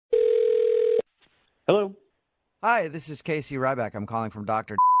Hello. Hi, this is Casey Ryback. I'm calling from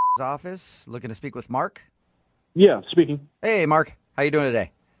Dr. office, looking to speak with Mark. Yeah, speaking. Hey, Mark. How you doing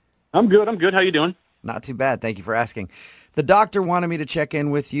today? I'm good. How you doing? Not too bad. Thank you for asking. The doctor wanted me to check in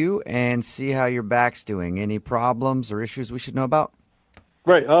with you and see how your back's doing. Any problems or issues we should know about?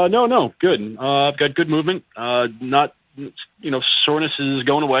 Right. No. Good. I've got good movement. Not, soreness is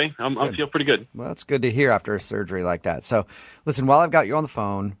going away. I feel pretty good. Well, it's good to hear after a surgery like that. So, listen, while I've got you on the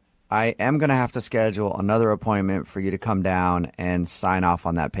phone, I am going to have to schedule another appointment for you to come down and sign off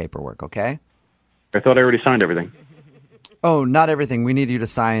on that paperwork, okay? I thought I already signed everything. Oh, not everything. We need you to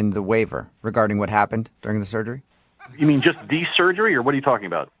sign the waiver regarding what happened during the surgery. You mean just the surgery, or what are you talking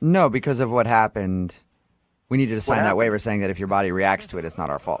about? No, because of what happened. We need you to sign that waiver saying that if your body reacts to it, it's not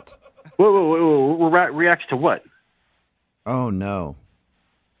our fault. Whoa. Reacts to what? Oh, no.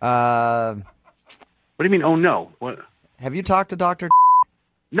 What do you mean, oh, no? What? Have you talked to Dr.?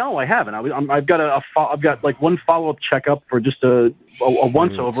 No, I haven't. I've got like one follow-up checkup for just a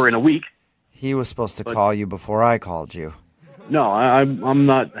once-over in a week. He was supposed to call you before I called you. No, I'm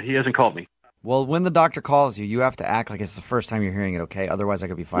not. He hasn't called me. Well, when the doctor calls you, you have to act like it's the first time you're hearing it, okay? Otherwise, I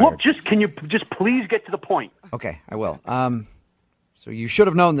could be fired. Look, can you just please get to the point? Okay, I will. So you should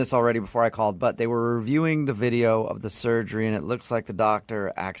have known this already before I called, but they were reviewing the video of the surgery, and it looks like the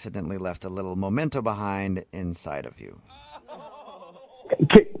doctor accidentally left a little memento behind inside of you.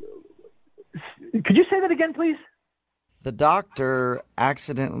 Could you say that again, please? The doctor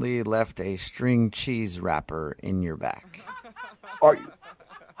accidentally left a string cheese wrapper in your back.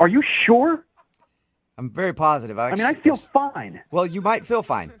 Are you sure? I'm very positive. I feel fine. Well, you might feel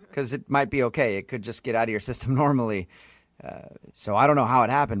fine because it might be okay. It could just get out of your system normally. So I don't know how it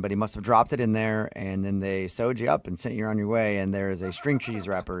happened, but he must have dropped it in there, and then they sewed you up and sent you on your way, and there is a string cheese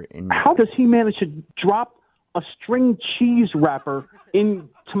wrapper in your How does he manage to drop a string cheese wrapper into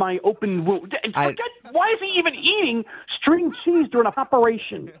my open wound? Why is he even eating string cheese during an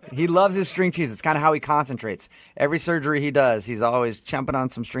operation? He loves his string cheese. It's kind of how he concentrates. Every surgery he does, he's always chomping on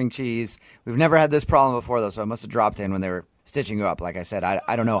some string cheese. We've never had this problem before, though, so it must have dropped in when they were stitching you up. Like I said,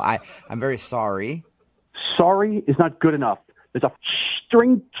 I don't know. I'm very sorry. Sorry is not good enough. There's a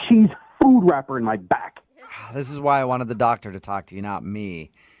string cheese food wrapper in my back. This is why I wanted the doctor to talk to you, not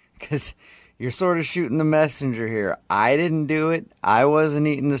me, because you're sort of shooting the messenger here. I didn't do it. I wasn't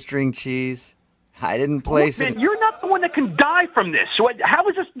eating the string cheese. I didn't place it. Man, you're not the one that can die from this. So how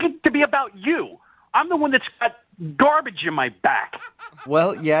is this get to be about you? I'm the one that's got garbage in my back.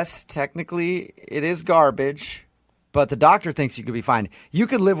 Well, yes, technically it is garbage, but the doctor thinks you could be fine. You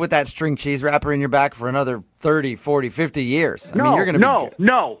could live with that string cheese wrapper in your back for another 30, 40, 50 years. I mean, you're gonna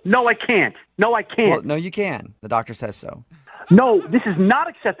No, I can't. No, I can't. Well, no, you can. The doctor says so. No, this is not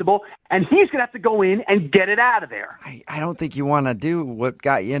acceptable, and he's going to have to go in and get it out of there. I don't think you want to do what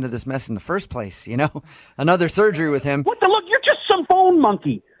got you into this mess in the first place, you know? Another surgery with him. What the look? You're just some phone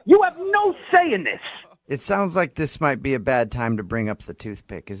monkey. You have no say in this. It sounds like this might be a bad time to bring up the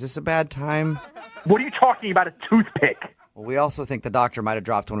toothpick. Is this a bad time? What are you talking about, a toothpick? Well, we also think the doctor might have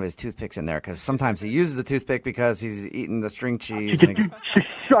dropped one of his toothpicks in there because sometimes he uses the toothpick because he's eating the string cheese.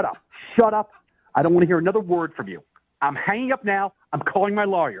 Shut up. Shut up. I don't want to hear another word from you. I'm hanging up now. I'm calling my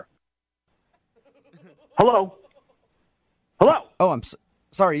lawyer. Hello? Hello? Oh, I'm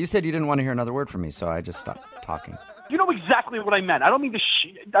sorry. You said you didn't want to hear another word from me, so I just stopped talking. You know exactly what I meant. I don't mean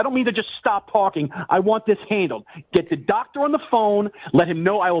to just stop talking. I want this handled. Get the doctor on the phone. Let him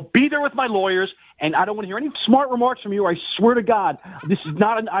know I will be there with my lawyers, and I don't want to hear any smart remarks from you. I swear to God, this is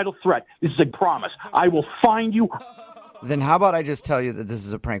not an idle threat. This is a promise. I will find you. Then how about I just tell you that this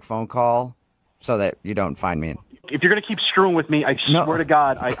is a prank phone call so that you don't find me? If you're going to keep screwing with me, I swear to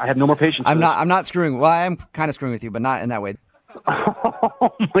God, I have no more patience. I'm not screwing. Well, I am kind of screwing with you, but not in that way.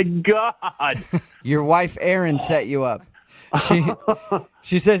 Oh, my God. Your wife, Erin, set you up.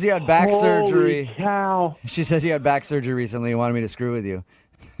 She says you had back surgery. Holy cow. She says you had back surgery recently and wanted me to screw with you.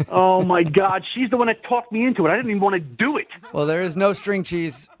 Oh, my God. She's the one that talked me into it. I didn't even want to do it. Well, there is no string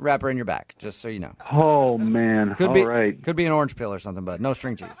cheese wrapper in your back, just so you know. Oh, man. Could be an orange pill or something, but no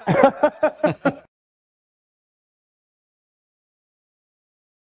string cheese.